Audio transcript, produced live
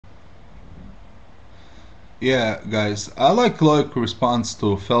Yeah, guys, I like Loic response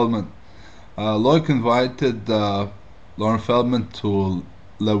to Feldman. Loic invited Lauren Feldman to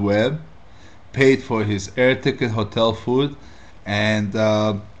Le Web, paid for his air ticket, hotel, food, and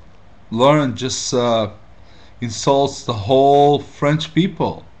Lauren just insults the whole French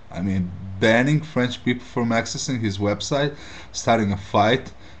people. I mean, banning French people from accessing his website, starting a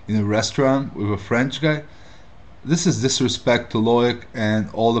fight in a restaurant with a French guy. This is disrespect to Loic and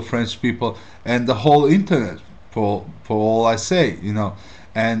all the French people and the whole internet. For all I say,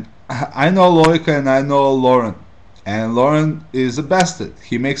 and I know Loic and I know Lauren, and Lauren is a bastard.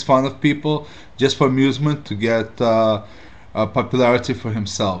 He makes fun of people just for amusement to get popularity for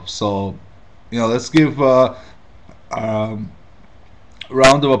himself. So, let's give um,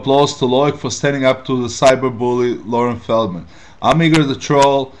 round of applause to Loic for standing up to the cyberbully Lauren Feldman. I'm Igor the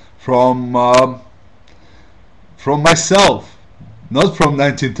Troll from myself, not from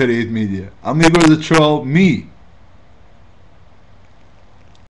 1938 Media. I'm Igor the Troll, me.